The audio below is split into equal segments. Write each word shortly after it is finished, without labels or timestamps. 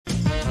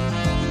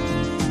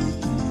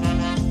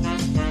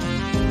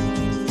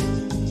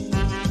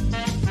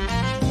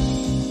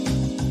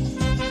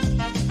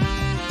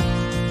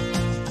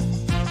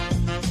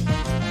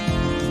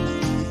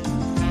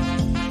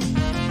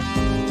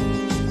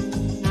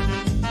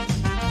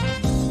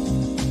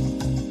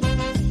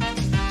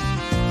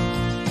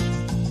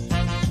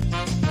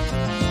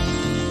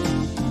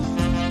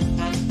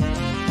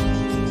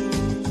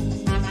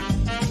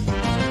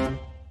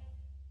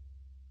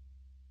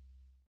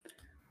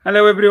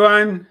Hello,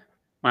 everyone.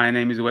 My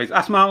name is Uwais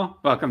Asmal.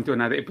 Welcome to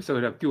another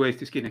episode of Two Ways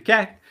to Skin a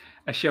Cat,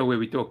 a show where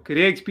we talk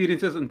career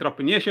experiences,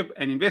 entrepreneurship,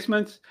 and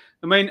investments.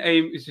 The main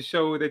aim is to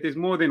show that there's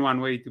more than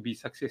one way to be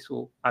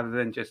successful other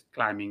than just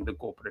climbing the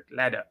corporate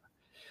ladder.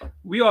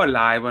 We are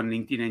live on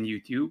LinkedIn and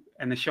YouTube,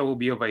 and the show will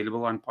be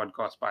available on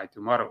podcast by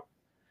tomorrow.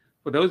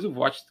 For those who've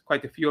watched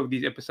quite a few of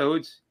these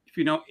episodes, if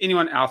you know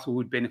anyone else who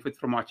would benefit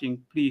from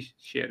watching, please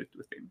share it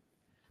with them.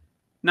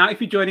 Now,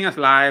 if you're joining us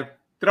live,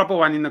 drop a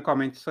one in the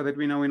comments so that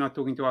we know we're not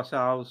talking to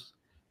ourselves,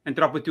 and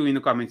drop a two in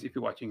the comments if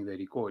you're watching the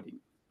recording.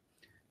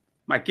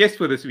 My guest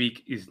for this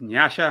week is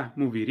Nyasha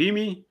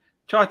Muvirimi,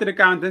 chartered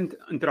accountant,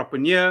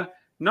 entrepreneur,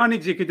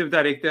 non-executive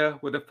director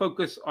with a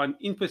focus on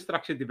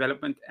infrastructure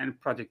development and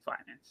project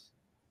finance.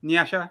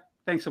 Nyasha,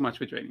 thanks so much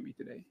for joining me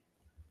today.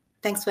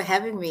 Thanks for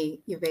having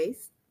me,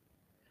 Uwais.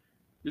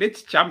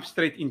 Let's jump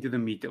straight into the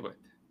meat of it.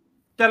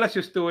 Tell us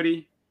your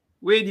story.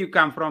 Where do you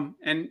come from?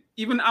 And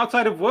even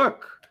outside of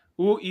work,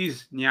 who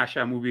is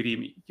Nyasha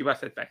Muvirimi? Give us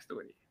that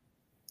backstory.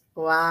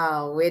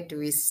 Wow, where do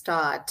we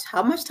start?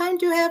 How much time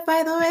do you have,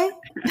 by the way?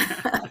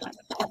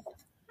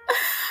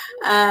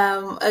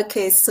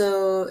 Okay,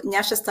 so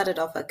Nyasha started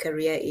off a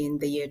career in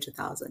the year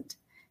 2000.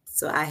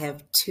 So I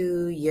have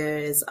 2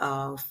 years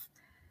of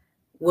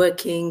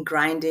working,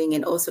 grinding,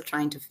 and also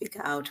trying to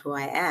figure out who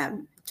I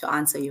am to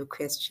answer your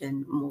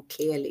question more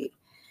clearly.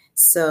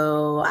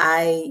 So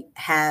I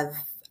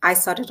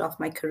started off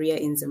my career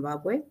in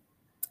Zimbabwe,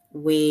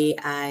 where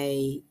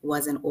I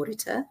was an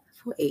auditor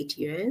for 8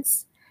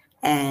 years.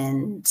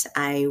 And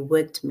I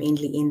worked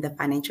mainly in the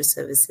financial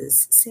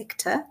services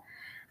sector.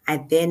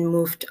 I then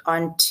moved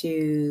on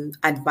to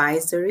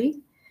advisory.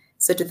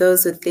 So to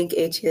those who think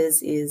 8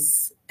 years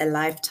is a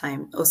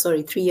lifetime,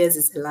 3 years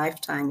is a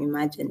lifetime,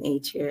 imagine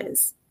 8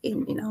 years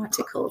in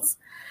articles.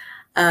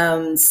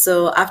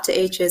 So after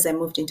 8 years, I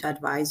moved into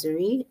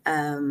advisory,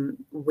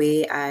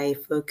 where I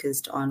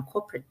focused on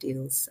corporate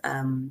deals,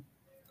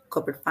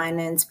 corporate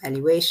finance,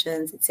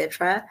 valuations,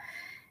 etc.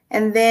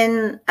 And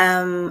then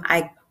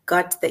I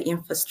got the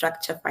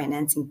infrastructure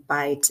financing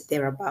bite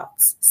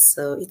thereabouts.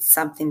 So it's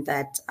something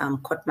that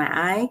caught my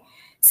eye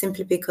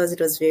simply because it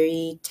was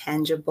very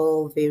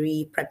tangible,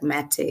 very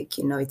pragmatic.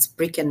 It's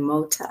brick and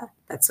mortar,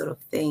 that sort of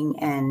thing,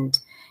 and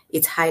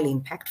it's highly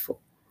impactful.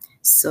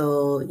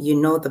 So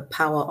the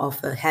power of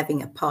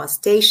having a power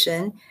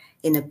station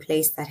in a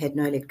place that had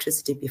no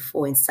electricity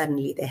before, and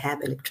suddenly they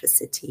have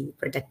electricity,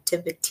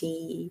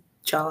 productivity,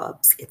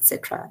 jobs,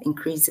 etc.,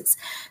 increases.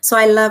 So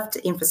I loved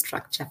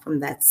infrastructure from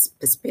that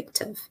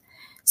perspective.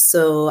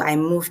 So I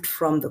moved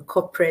from the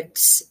corporate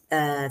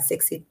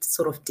sexy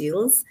sort of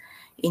deals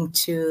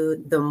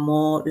into the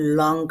more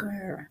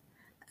longer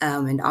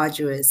and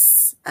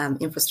arduous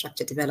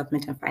infrastructure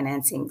development and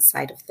financing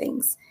side of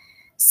things.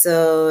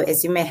 So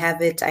as you may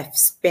have it, I've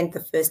spent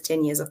the first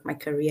 10 years of my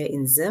career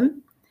in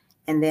Zim,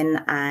 and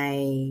then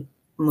I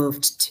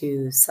moved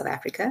to South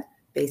Africa,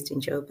 based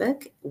in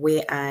Joburg,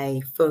 where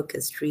I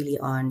focused really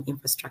on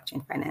infrastructure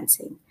and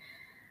financing,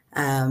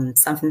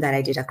 something that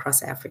I did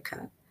across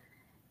Africa.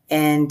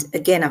 And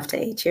again, after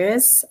 8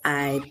 years,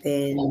 I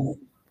then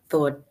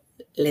thought,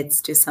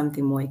 let's do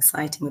something more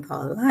exciting with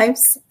our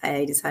lives.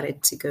 I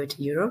decided to go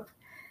to Europe,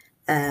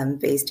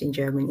 based in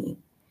Germany.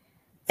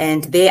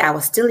 And there I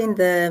was still in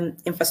the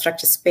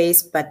infrastructure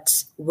space,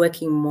 but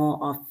working more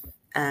of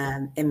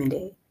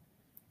M&A.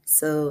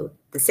 So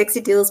the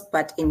sexy deals,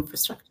 but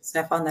infrastructure. So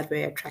I found that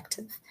very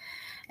attractive.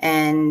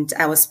 And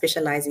I was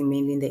specializing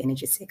mainly in the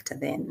energy sector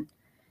then.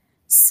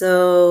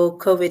 So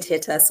COVID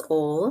hit us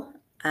all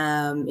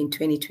in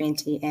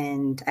 2020,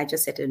 and I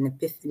just had an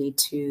epiphany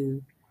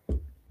to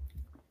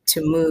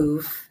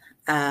move,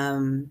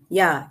 and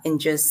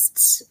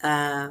just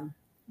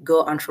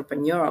go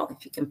entrepreneurial,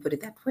 if you can put it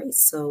that way.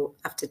 So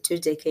after 2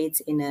 decades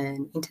in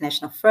an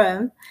international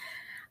firm,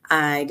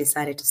 I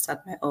decided to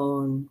start my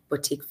own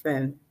boutique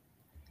firm,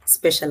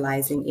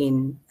 specializing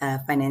in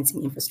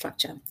financing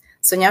infrastructure.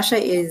 So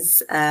Nyasha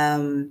is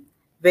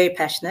very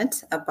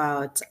passionate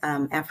about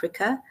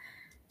Africa.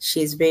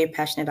 She is very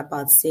passionate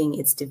about seeing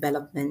its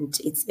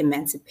development, its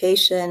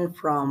emancipation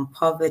from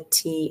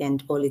poverty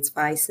and all its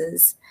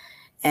vices.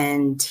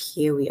 And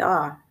here we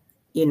are,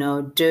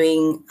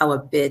 doing our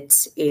bit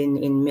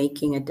in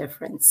making a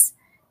difference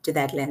to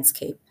that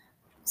landscape.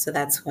 So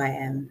that's who I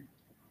am.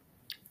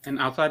 And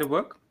outside of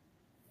work?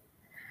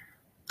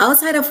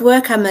 Outside of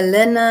work, I'm a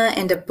learner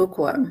and a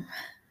bookworm.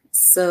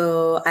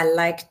 So I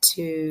like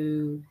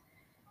to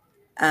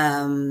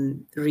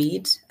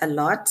read a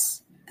lot.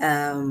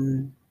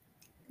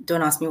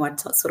 Don't ask me what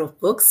sort of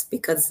books,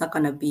 because it's not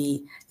going to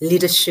be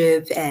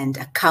leadership and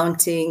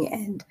accounting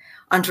and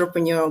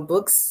entrepreneurial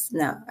books.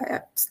 No.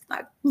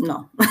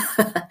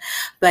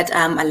 But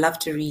I love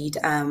to read.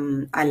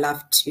 I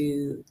love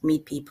to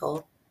meet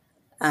people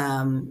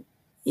and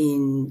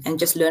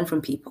just learn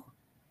from people.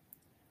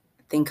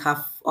 I think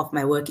half of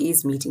my work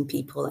is meeting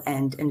people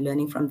and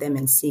learning from them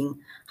and seeing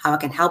how I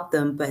can help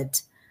them.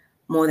 But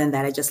more than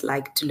that, I just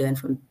like to learn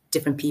from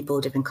different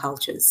people, different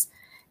cultures,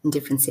 in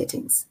different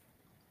settings.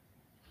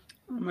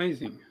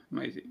 Amazing.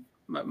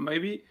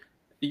 Maybe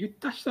You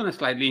touched on it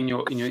slightly in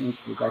your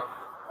interview, but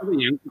for the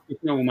young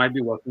professional who might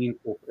be working in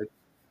corporate,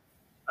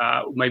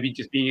 maybe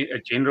just being a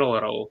general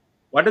role,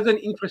 what does an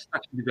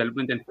infrastructure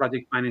development and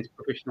project finance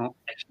professional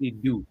actually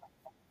do?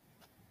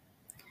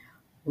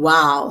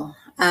 Wow.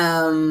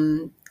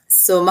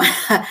 So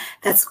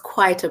that's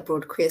quite a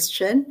broad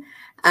question.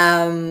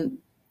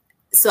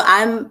 So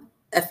I'm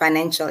a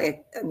financial,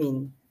 I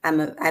mean, I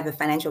have a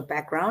financial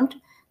background.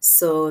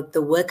 So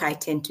the work I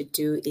tend to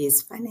do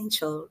is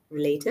financially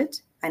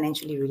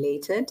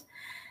related.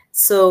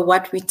 So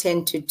what we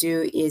tend to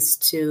do is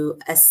to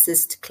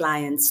assist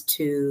clients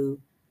to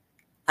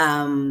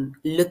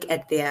look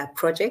at their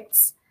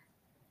projects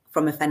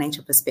from a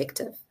financial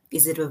perspective.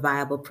 Is it a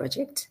viable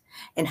project?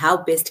 And how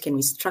best can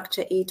we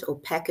structure it or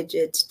package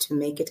it to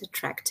make it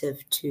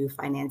attractive to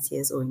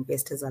financiers or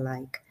investors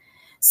alike?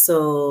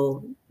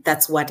 So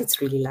that's what it's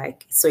really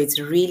like. So it's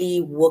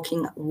really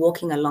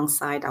walking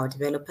alongside our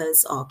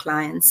developers, our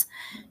clients,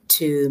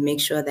 to make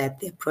sure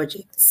that their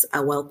projects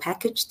are well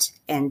packaged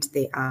and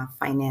they are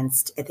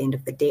financed at the end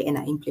of the day and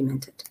are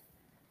implemented.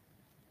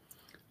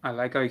 I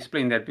like how you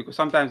explained that, because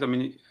sometimes, I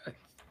mean,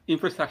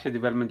 infrastructure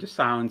development just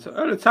sounds,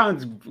 well, it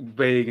sounds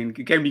vague and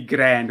it can be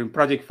grand, and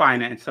project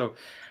finance. So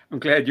I'm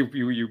glad you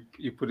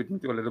put it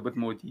into a little bit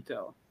more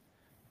detail.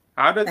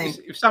 How does,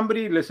 if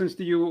somebody listens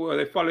to you or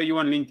they follow you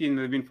on LinkedIn,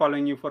 they've been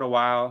following you for a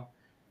while,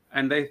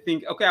 and they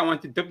think, okay, I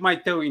want to dip my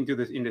toe into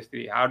this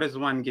industry, how does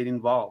one get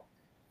involved?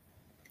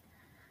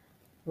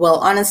 Well,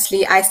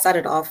 honestly, I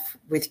started off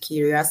with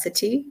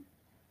curiosity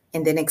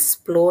and then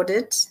explored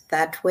it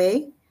that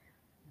way.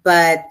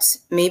 But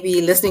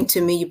maybe listening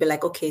to me, you'd be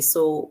like, okay,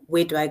 so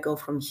where do I go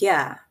from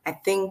here? I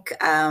think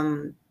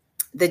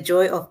the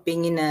joy of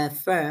being in a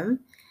firm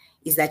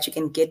is that you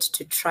can get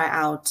to try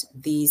out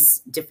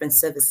these different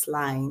service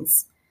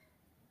lines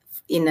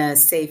in a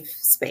safe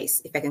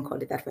space, if I can call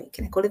it that way.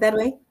 Can I call it that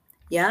way?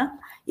 Yeah.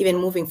 Even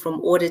moving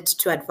from audit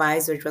to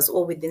advisor, it was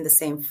all within the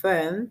same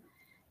firm.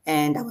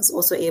 And I was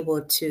also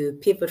able to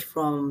pivot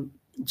from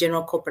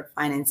general corporate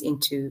finance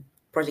into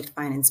project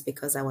finance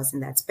because I was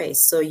in that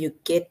space. So you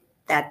get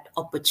that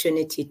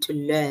opportunity to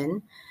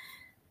learn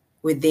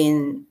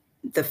within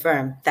the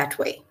firm that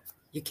way.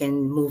 You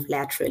can move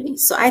laterally.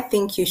 So I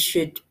think you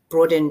should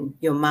broaden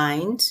your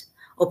mind,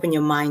 open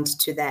your mind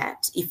to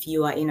that if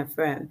you are in a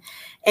firm.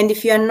 And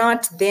if you're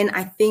not, then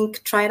I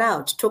think try it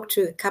out. Talk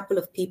to a couple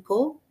of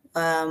people,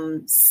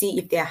 see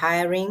if they're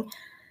hiring.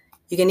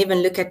 You can even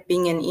look at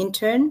being an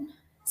intern.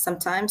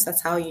 Sometimes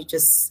that's how you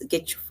just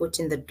get your foot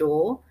in the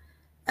door.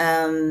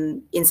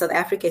 In South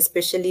Africa,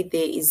 especially,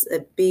 there is a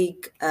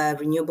big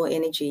renewable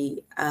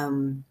energy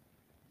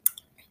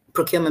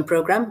procurement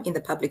program in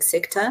the public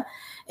sector,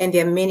 and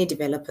there are many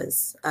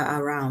developers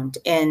around.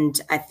 And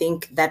I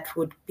think that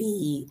would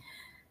be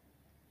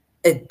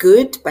a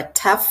good but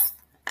tough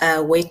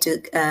way to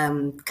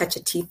cut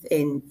your teeth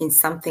in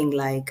something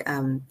like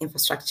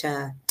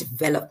infrastructure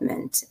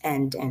development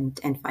and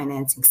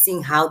financing,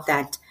 seeing how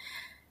that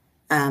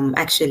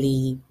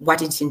actually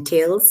what it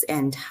entails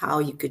and how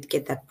you could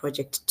get that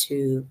project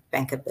to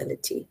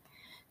bankability.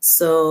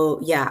 So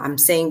yeah, I'm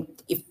saying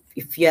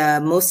if you're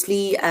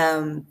mostly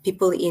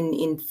people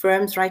in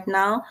firms right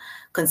now,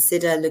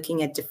 consider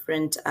looking at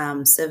different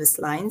service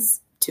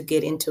lines to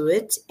get into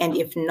it. And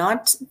if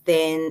not,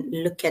 then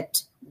look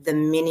at the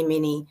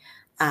many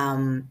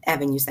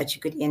avenues that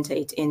you could enter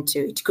it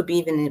into. It could be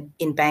even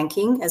in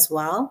banking as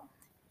well,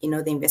 you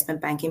know, the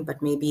investment banking,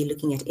 but maybe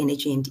looking at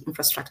energy and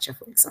infrastructure,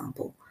 for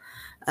example.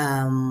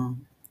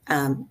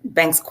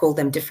 Banks call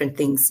them different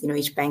things, you know,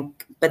 each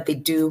bank, but they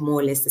do more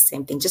or less the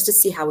same thing, just to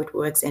see how it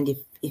works and if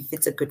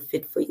it's a good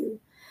fit for you.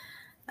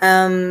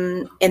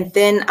 And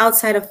then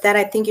outside of that,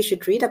 I think you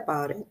should read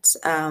about it.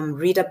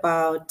 Read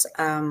about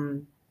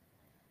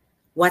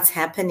what's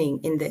happening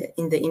in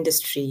the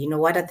industry. You know,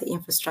 what are the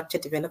infrastructure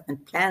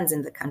development plans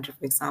in the country,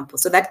 for example.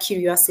 So that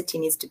curiosity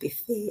needs to be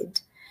fed.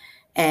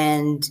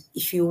 And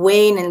if you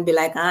wane and be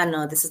like,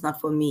 no, this is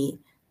not for me,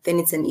 then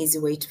it's an easy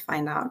way to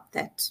find out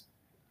that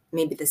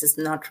maybe this is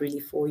not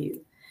really for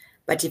you.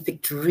 But if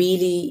it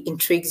really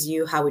intrigues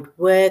you how it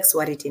works,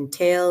 what it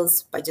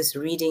entails, by just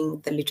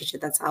reading the literature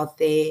that's out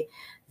there,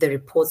 the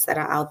reports that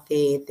are out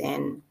there,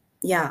 then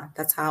yeah,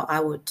 that's how I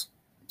would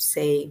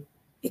say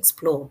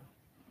explore.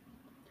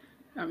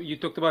 You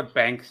talked about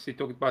banks, you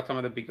talked about some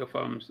of the bigger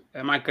firms.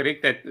 Am I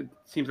correct that it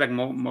seems like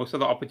most of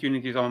the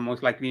opportunities are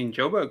most likely in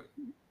Joburg,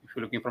 if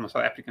you're looking from a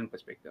South African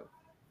perspective?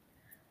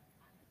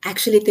 I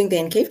actually think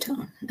they're in Cape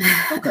Town.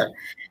 Okay.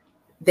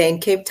 They're in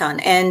Cape Town.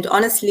 And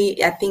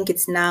honestly, I think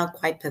it's now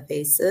quite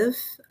pervasive.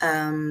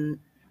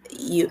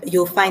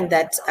 You'll find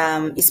that,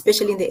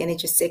 especially in the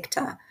energy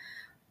sector,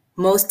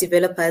 most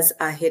developers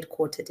are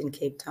headquartered in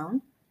Cape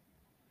Town.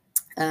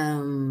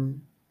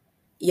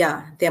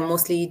 Yeah, they're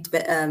mostly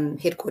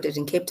headquartered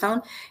in Cape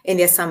Town. And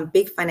there's some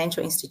big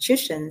financial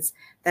institutions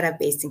that are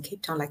based in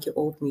Cape Town, like your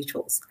old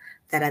mutuals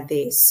that are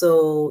there.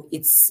 So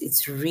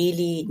it's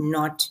really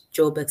not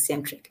Joburg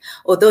centric.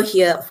 Although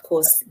here, of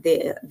course,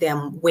 there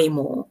are way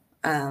more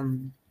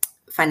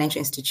financial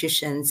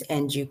institutions,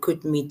 and you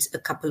could meet a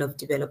couple of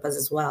developers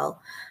as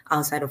well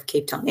outside of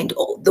Cape Town. And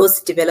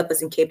those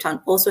developers in Cape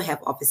Town also have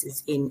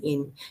offices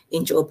in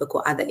Joburg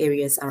or other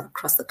areas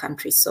across the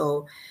country.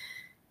 So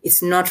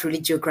it's not really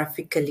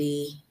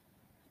geographically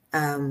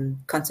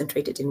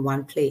concentrated in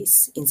one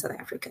place in South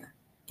Africa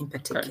in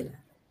particular.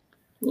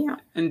 Okay. Yeah.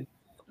 And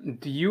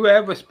do you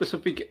have a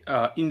specific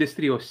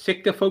industry or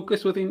sector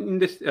focus within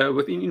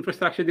within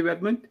infrastructure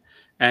development?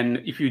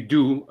 And if you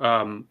do,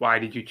 why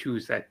did you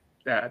choose that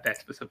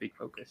specific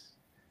focus?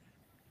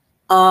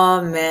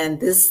 Oh man,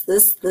 this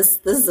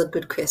is a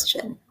good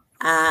question,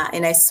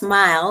 and I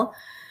smile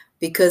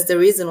because the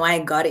reason why I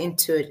got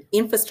into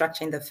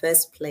infrastructure in the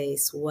first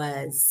place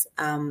was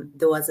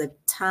there was a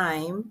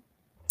time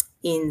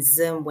in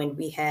Zim when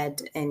we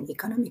had an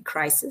economic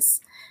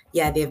crisis.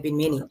 Yeah, there have been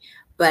many,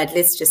 but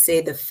let's just say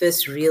the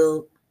first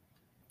real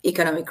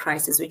economic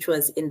crisis, which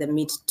was in the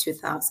mid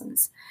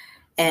 2000s,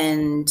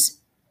 and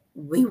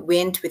we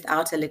went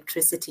without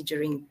electricity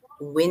during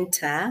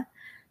winter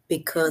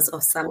because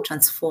of some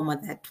transformer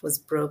that was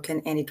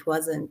broken, and it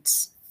wasn't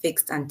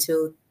fixed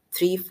until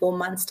 3-4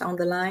 months down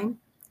the line.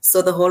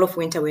 So the whole of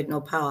winter we had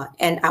no power,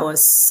 and I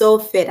was so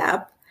fed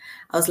up.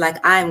 I was like,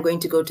 I'm going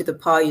to go to the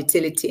power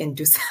utility and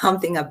do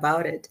something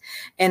about it.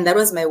 And that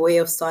was my way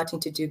of starting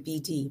to do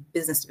BD,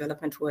 business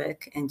development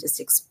work, and just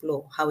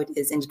explore how it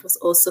is. And it was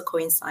also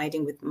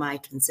coinciding with my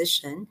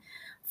transition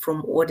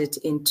from audit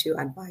into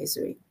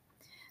advisory.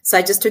 So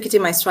I just took it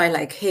in my stride,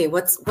 like, hey,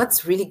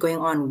 what's really going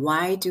on?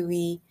 Why do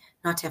we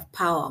not have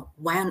power?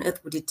 Why on earth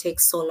would it take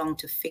so long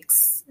to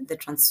fix the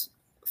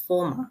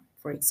transformer,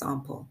 for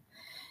example?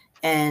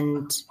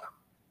 And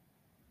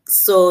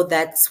so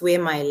that's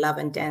where my love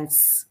and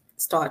dance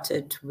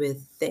started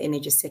with the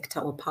energy sector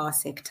or power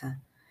sector,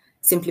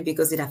 simply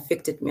because it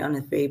affected me on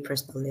a very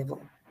personal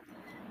level.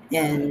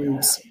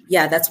 And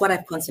yeah, that's what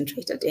I've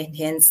concentrated. And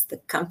hence the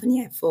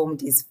company I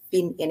formed is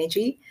Fin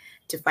Energy,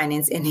 to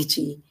finance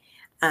energy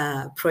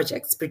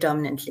projects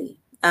predominantly.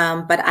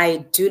 But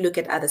I do look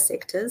at other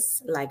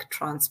sectors like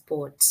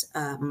transport,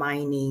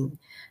 mining,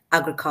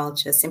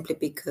 agriculture, simply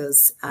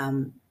because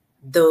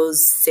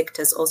those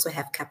sectors also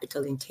have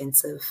capital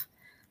intensive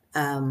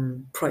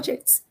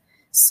projects.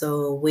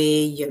 So where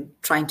you're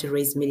trying to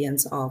raise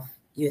millions of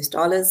US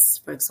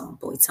dollars, for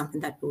example, it's something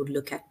that we would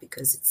look at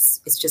because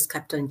it's just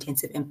capital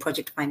intensive, and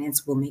project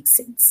finance will make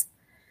sense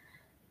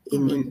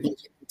in implementing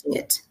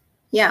it.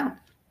 Yeah.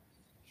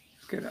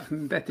 Okay,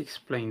 that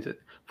explains it.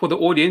 For the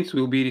audience,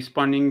 we'll be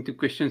responding to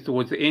questions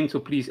towards the end,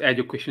 so please add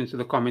your questions to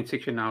the comment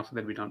section now so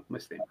that we don't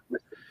miss them.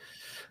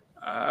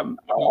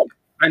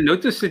 I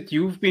noticed that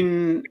you've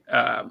been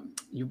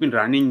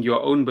running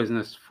your own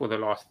business for the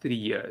last 3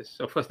 years.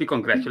 So firstly,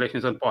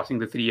 congratulations on passing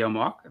the 3-year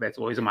mark. That's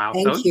always a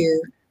milestone. Thank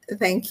you.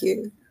 Thank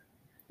you.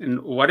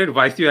 And what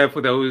advice do you have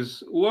for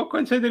those who are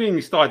considering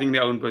starting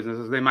their own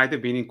businesses? They might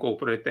have been in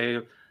corporate.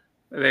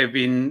 They've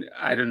been,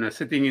 I don't know,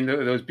 sitting in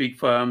those big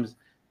firms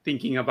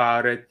thinking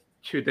about it.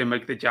 Should they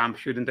make the jump?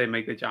 Shouldn't they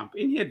make the jump?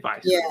 Any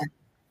advice? Yeah.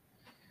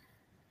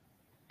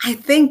 I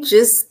think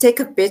just take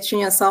a bet on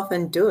yourself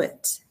and do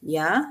it.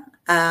 Yeah.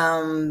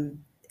 And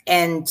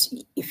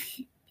if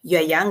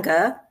you're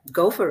younger,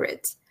 go for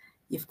it.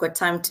 You've got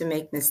time to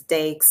make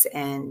mistakes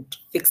and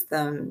fix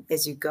them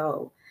as you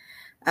go.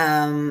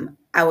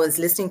 I was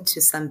listening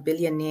to some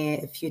billionaire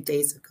a few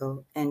days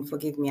ago, and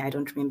forgive me, I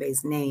don't remember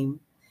his name.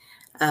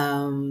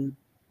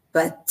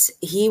 But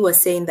he was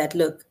saying that,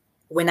 look,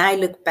 when I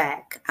look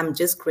back, I'm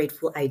just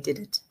grateful I did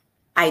it.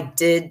 I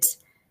did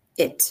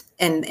it.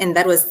 And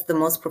that was the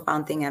most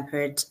profound thing I've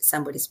heard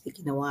somebody speak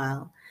in a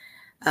while.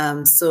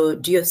 So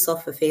do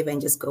yourself a favor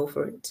and just go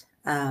for it.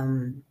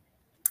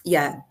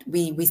 Yeah,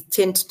 we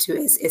tend to,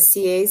 as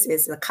CAs,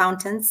 as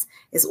accountants,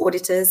 as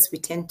auditors, we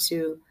tend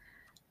to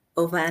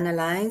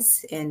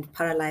overanalyze and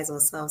paralyze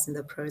ourselves in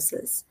the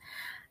process.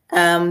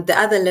 The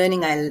other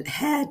learning I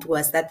had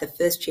was that the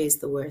first year is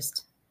the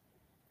worst.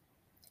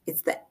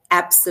 It's the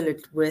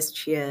absolute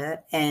worst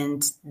year,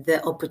 and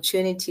the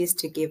opportunities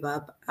to give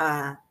up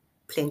are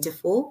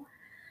plentiful.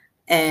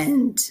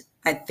 And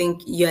I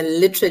think you're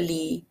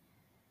literally,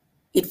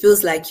 it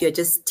feels like you're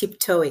just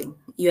tiptoeing.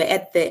 You're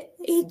at the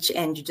edge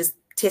and you're just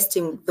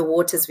testing the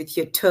waters with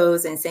your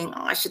toes and saying,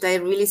 oh, should I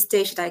really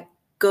stay? Should I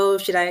go?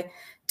 Should I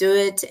do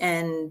it?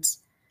 And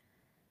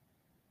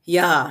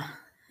yeah,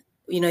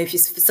 you know, if you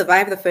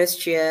survive the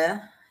first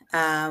year,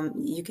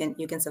 you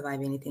can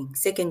survive anything.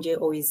 Second year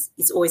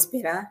it's always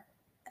better.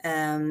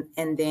 And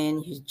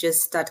then you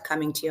just start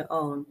coming to your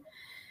own.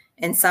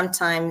 And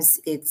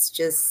sometimes it's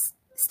just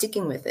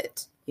sticking with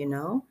it, you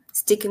know,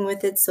 sticking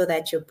with it so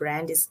that your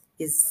brand is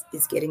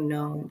getting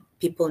known.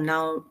 People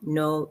now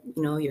know,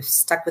 you know, you've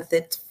stuck with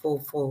it for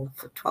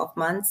 12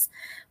 months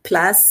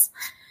plus.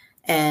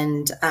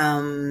 And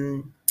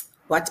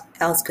what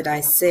else could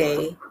I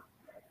say?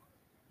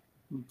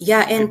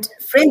 Yeah, and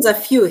friends are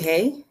few,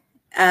 hey?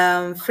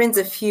 Friends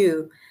are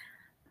few,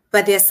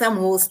 but there are some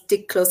who will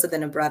stick closer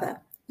than a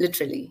brother,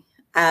 literally,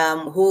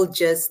 who will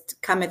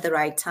just come at the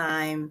right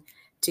time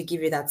to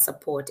give you that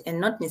support, and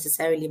not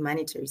necessarily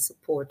monetary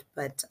support,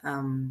 but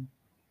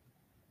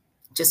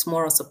just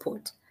moral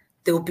support.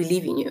 They'll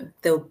believe in you.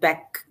 They'll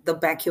back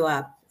you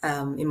up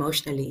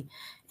emotionally,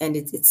 and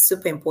it's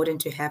super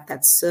important to have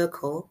that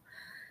circle,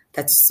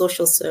 that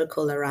social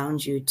circle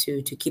around you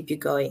to keep you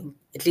going.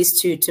 At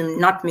least to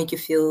not make you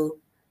feel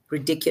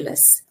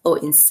ridiculous or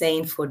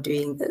insane for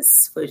doing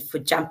this, for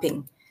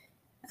jumping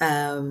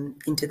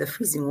into the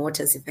freezing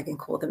waters, if I can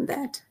call them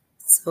that.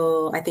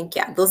 So I think,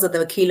 yeah, those are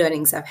the key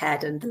learnings I've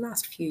had in the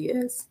last few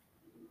years.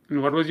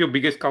 And what was your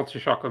biggest culture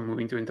shock of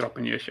moving to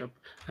entrepreneurship?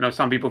 I know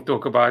some people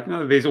talk about,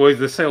 there's always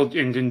the sales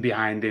engine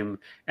behind them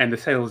and the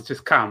sales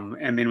just come.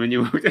 And then when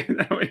you,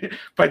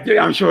 but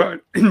I'm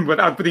sure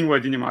without putting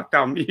words in your mouth,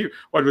 tell me,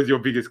 what was your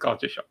biggest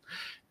culture shock?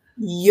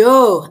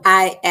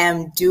 I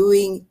am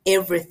doing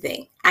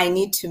everything. I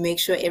need to make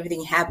sure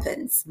everything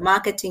happens.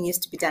 Marketing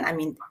used to be done. I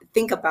mean,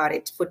 think about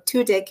it. For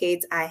 2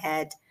 decades, I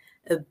had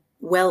a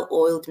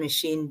well-oiled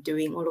machine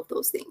doing all of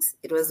those things.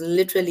 It was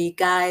literally,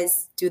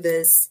 guys, do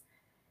this,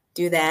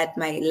 do that.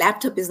 My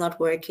laptop is not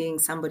working.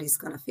 Somebody's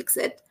going to fix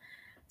it.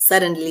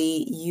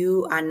 Suddenly,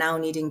 you are now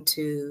needing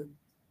to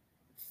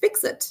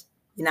fix it.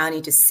 You now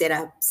need to set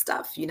up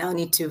stuff. You now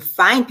need to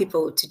find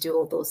people to do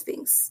all those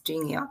things,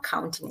 doing your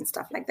accounting and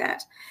stuff like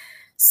that.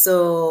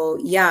 So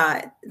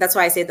yeah, that's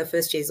why I say the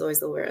first year is always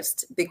the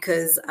worst,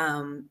 because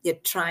you're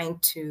trying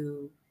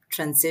to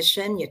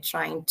transition, you're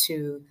trying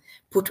to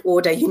put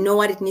order. You know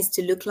what it needs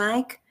to look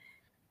like.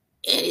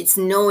 It's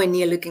nowhere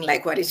near looking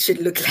like what it should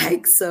look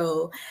like.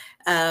 So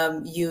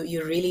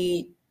you're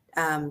really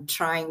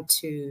trying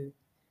to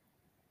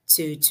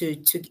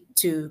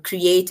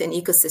create an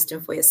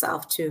ecosystem for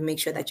yourself to make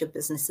sure that your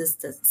business is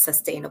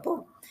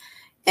sustainable.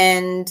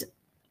 And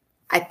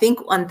I think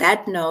on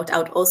that note, I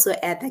would also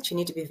add that you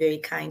need to be very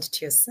kind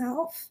to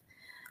yourself,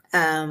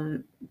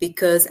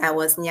 because I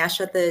was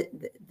Nyasha,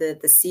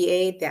 the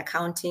CA, the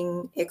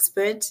accounting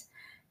expert.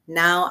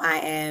 Now I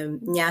am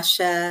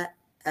Nyasha,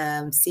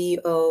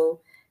 CEO.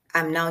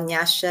 I'm now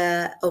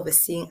Nyasha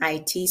overseeing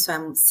IT. So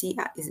I'm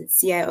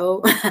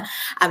CIO?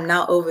 I'm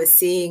now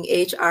overseeing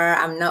HR.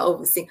 I'm now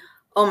overseeing.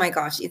 Oh my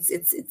gosh,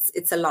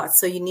 it's a lot.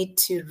 So you need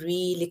to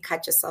really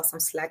cut yourself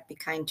some slack, be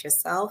kind to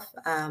yourself,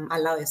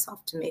 allow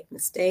yourself to make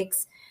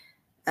mistakes,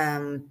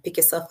 pick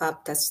yourself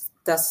up, dust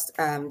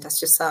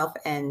yourself,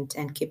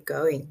 and keep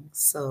going.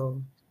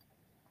 So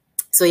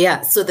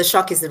yeah, so the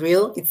shock is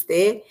real, it's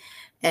there,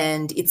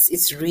 and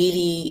it's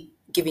really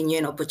giving you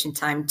an opportune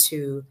time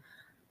to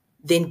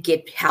then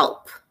get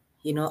help,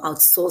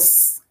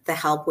 outsource the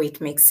help where it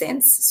makes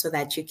sense, so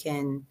that you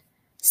can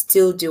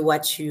still do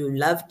what you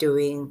love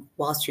doing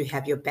whilst you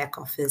have your back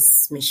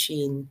office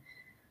machine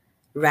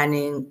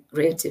running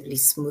relatively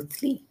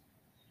smoothly.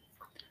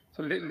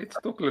 So let's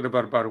talk a little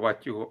bit about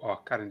what you are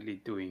currently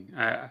doing.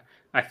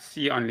 I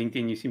see on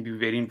LinkedIn you seem to be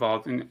very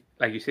involved in,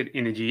 like you said,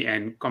 energy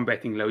and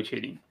combating load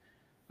shedding.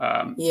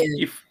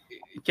 Yeah.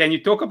 Can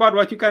you talk about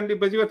what you're currently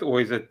busy with,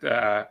 or is it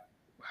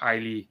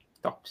highly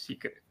top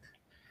secret?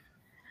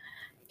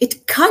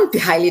 It can't be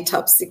highly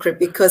top secret,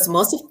 because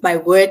most of my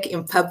work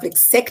in public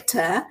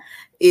sector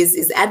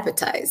is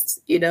advertised.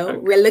 Okay.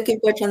 We're looking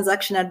for a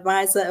transaction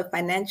advisor, a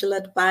financial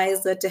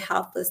advisor to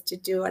help us to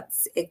do it,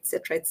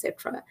 etc.,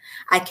 etc.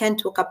 I can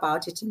talk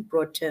about it in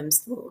broad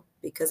terms though,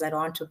 because I don't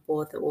want to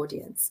bore the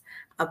audience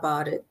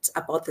about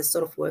the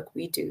sort of work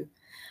we do.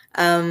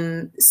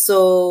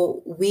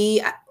 So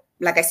we,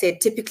 like I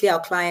said, typically our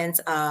clients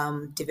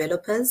are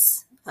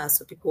developers,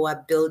 so people who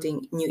are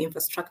building new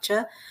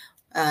infrastructure.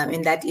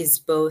 And that is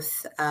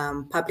both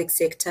public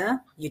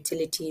sector,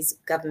 utilities,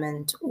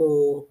 government,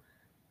 or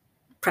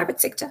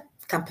private sector,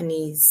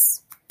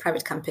 companies,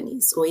 private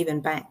companies, or even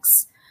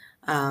banks.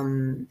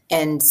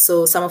 And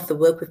so some of the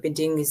work we've been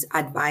doing is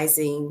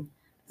advising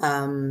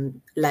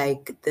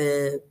like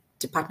the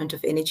Department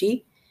of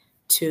Energy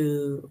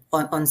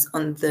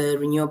on the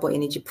renewable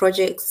energy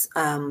projects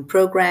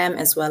program,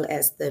 as well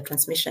as the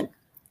transmission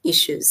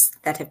issues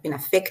that have been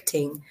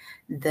affecting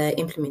the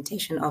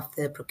implementation of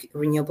the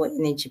renewable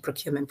energy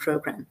procurement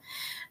program.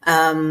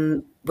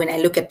 When I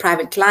look at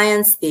private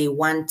clients, they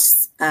want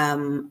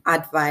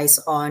advice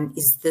on,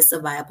 is this a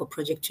viable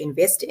project to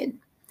invest in?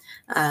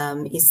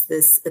 Is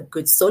this a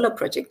good solar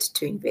project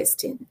to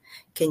invest in?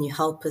 Can you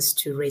help us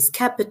to raise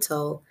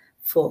capital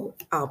for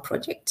our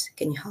project?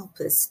 Can you help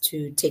us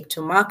to take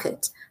to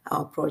market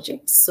our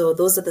project? So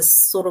those are the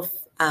sort of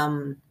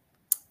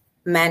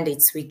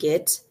mandates we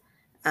get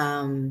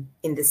in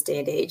this day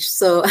and age.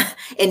 So,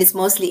 and it's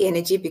mostly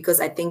energy, because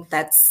I think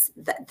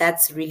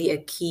that's really a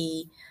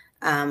key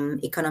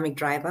economic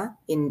driver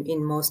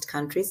in most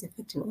countries, in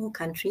fact, in all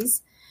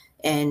countries.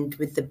 And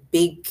with the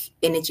big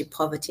energy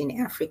poverty in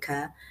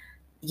Africa,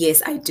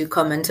 yes, I do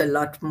comment a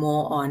lot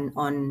more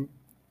on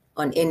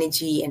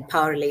energy and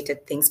power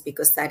related things,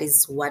 because that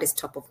is what is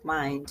top of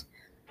mind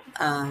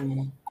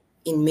in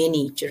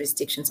many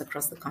jurisdictions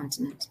across the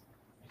continent.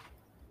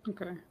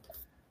 Okay.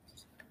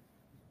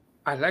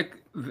 I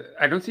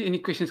don't see any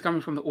questions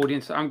coming from the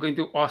audience, so I'm going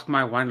to ask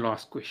my one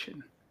last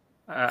question.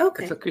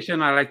 Okay. It's a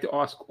question I like to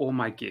ask all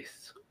my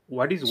guests.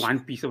 What is one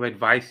piece of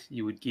advice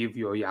you would give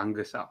your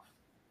younger self?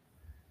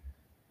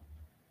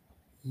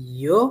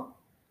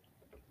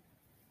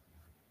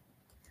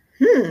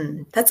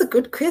 That's a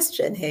good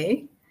question,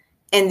 hey?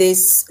 And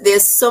there's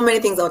so many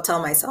things I'll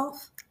tell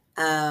myself.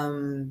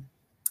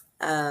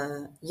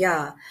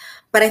 Yeah,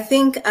 but I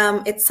think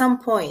at some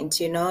point,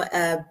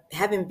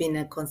 having been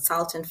a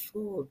consultant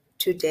for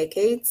 2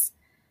 decades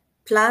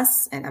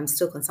plus, and I'm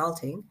still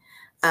consulting,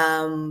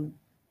 and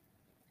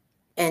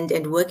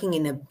working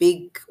in a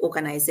big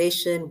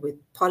organization with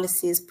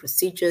policies,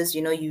 procedures,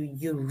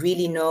 you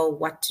really know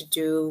what to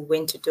do,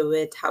 when to do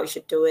it, how you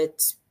should do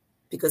it,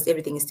 because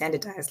everything is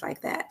standardized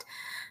like that.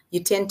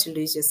 You tend to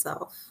lose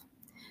yourself.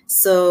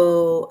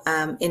 So,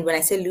 and when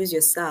I say lose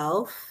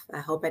yourself, I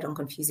hope I don't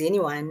confuse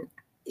anyone.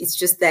 It's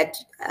just that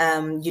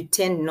you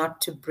tend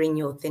not to bring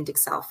your authentic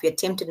self. You're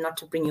tempted not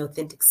to bring your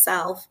authentic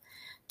self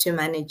to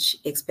manage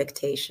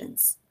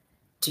expectations.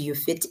 Do you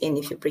fit in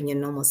if you bring your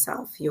normal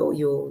self, your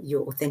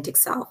authentic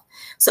self?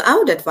 So I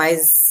would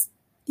advise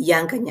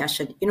younger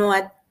Nyasha, you know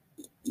what?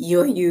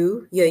 You're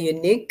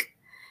unique,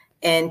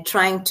 and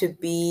trying to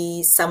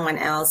be someone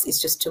else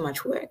is just too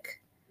much work.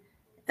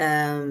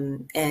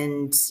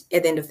 And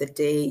at the end of the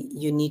day,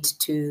 you need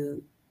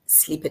to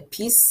sleep at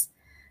peace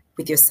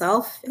with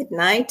yourself at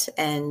night,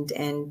 and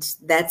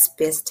that's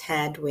best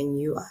had when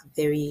you are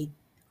very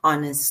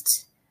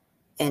honest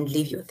and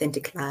live your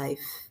authentic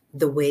life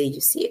the way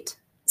you see it.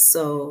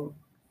 So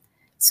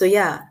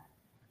yeah,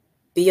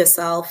 be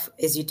yourself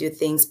as you do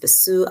things,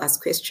 pursue,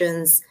 ask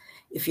questions.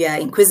 If you are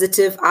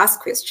inquisitive, ask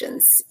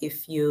questions.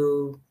 If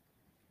you're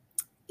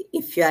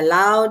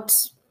loud,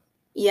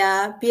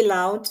 yeah, be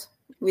loud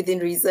within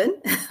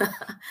reason.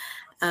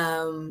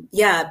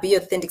 Yeah, be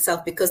your authentic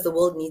self, because the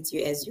world needs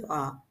you as you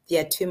are.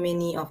 There are too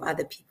many of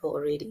other people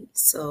already.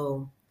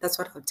 So that's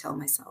what I'll tell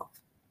myself.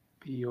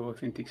 Be your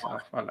authentic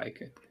self. I like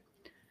it.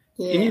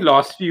 Yeah. Any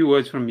last few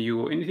words from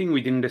you, or anything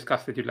we didn't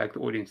discuss that you'd like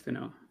the audience to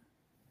know?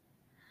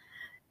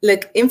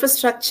 Look,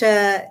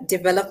 infrastructure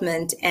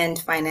development and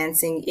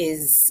financing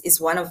is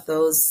one of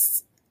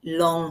those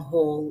long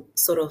haul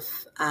sort of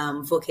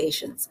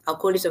vocations. I'll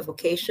call it a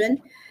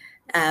vocation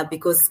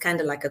because it's kind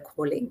of like a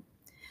calling.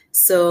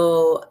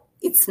 So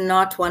it's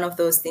not one of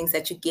those things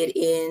that you get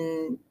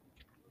in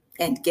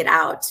and get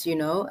out,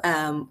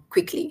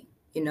 quickly.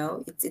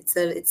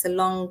 It's a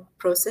long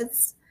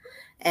process,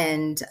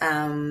 and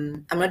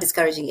I'm not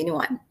discouraging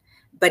anyone,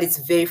 but it's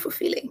very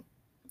fulfilling.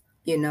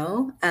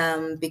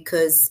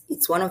 Because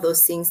it's one of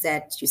those things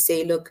that you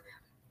say, look,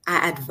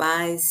 I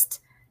advised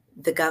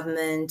the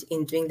government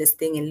in doing this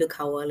thing and look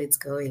how well it's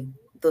going,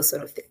 those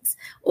sort of things.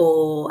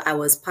 Or I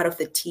was part of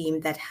the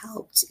team that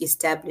helped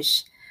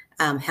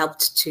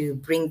to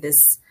bring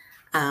this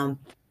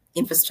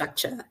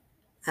infrastructure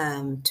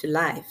to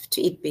life,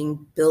 to it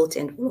being built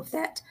and all of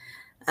that.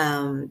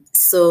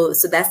 So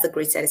that's the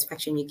great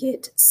satisfaction you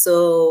get.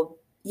 So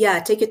yeah,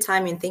 take your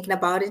time in thinking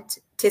about it.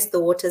 Test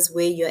the waters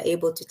where you're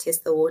able to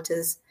test the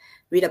waters.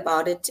 Read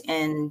about it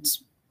and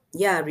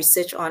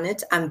research on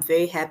it. I'm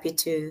very happy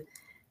to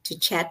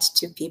chat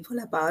to people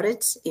about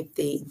it if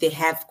they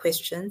have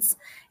questions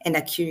and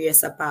are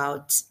curious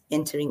about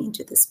entering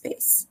into the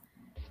space.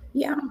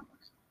 Yeah.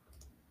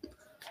 I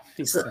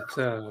think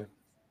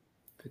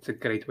that's a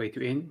great way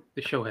to end.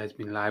 The show has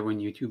been live on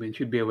YouTube and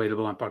should be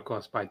available on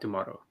podcast by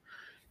tomorrow.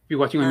 If you're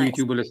watching on Nice.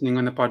 YouTube or listening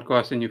on the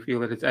podcast and you feel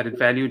that it's added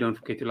value, don't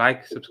forget to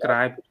like,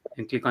 subscribe,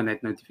 and click on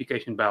that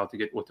notification bell to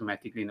get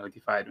automatically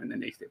notified when the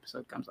next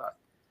episode comes out.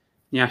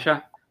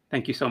 Nyasha,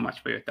 thank you so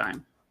much for your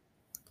time.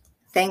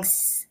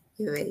 Thanks,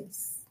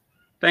 Uwais.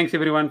 Thanks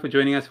everyone for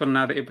joining us for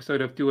another episode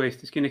of Two Ways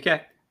to Skin a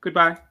Cat.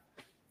 Goodbye.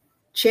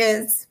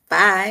 Cheers.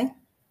 Bye.